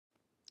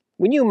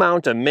When you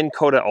mount a Minn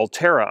Kota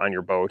Ulterra on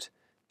your boat,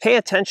 pay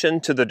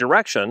attention to the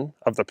direction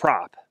of the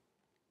prop.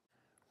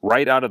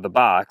 Right out of the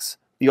box,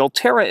 the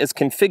Ulterra is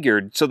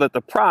configured so that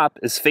the prop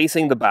is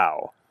facing the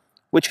bow,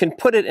 which can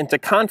put it into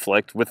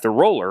conflict with the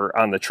roller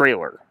on the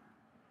trailer.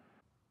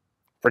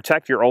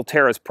 Protect your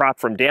Ulterra's prop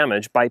from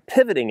damage by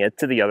pivoting it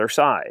to the other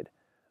side,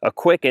 a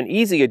quick and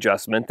easy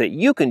adjustment that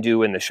you can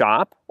do in the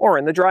shop or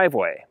in the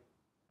driveway.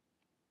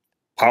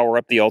 Power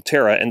up the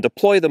Ulterra and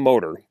deploy the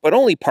motor, but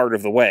only part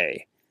of the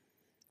way.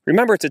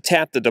 Remember to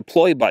tap the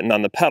deploy button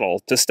on the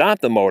pedal to stop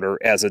the motor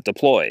as it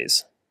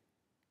deploys.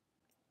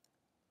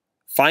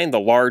 Find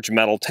the large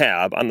metal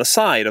tab on the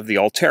side of the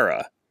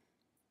Ulterra.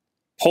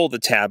 Pull the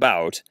tab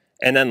out,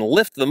 and then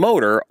lift the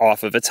motor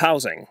off of its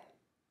housing.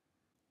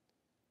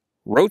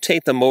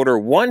 Rotate the motor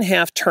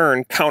 1/2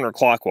 turn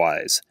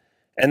counterclockwise,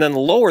 and then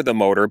lower the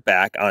motor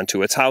back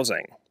onto its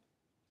housing.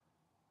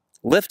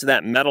 Lift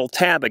that metal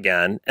tab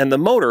again, and the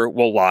motor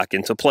will lock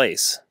into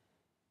place.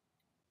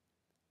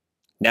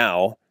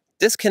 Now,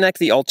 disconnect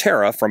the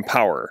Ulterra from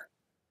power.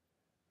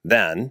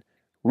 Then,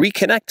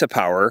 reconnect to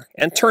power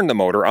and turn the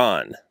motor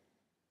on.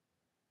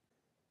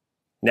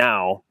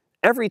 Now,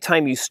 every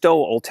time you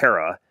stow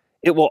Ulterra,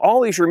 it will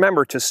always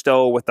remember to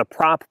stow with the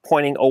prop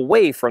pointing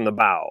away from the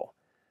bow,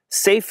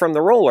 safe from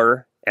the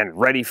roller and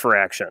ready for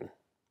action.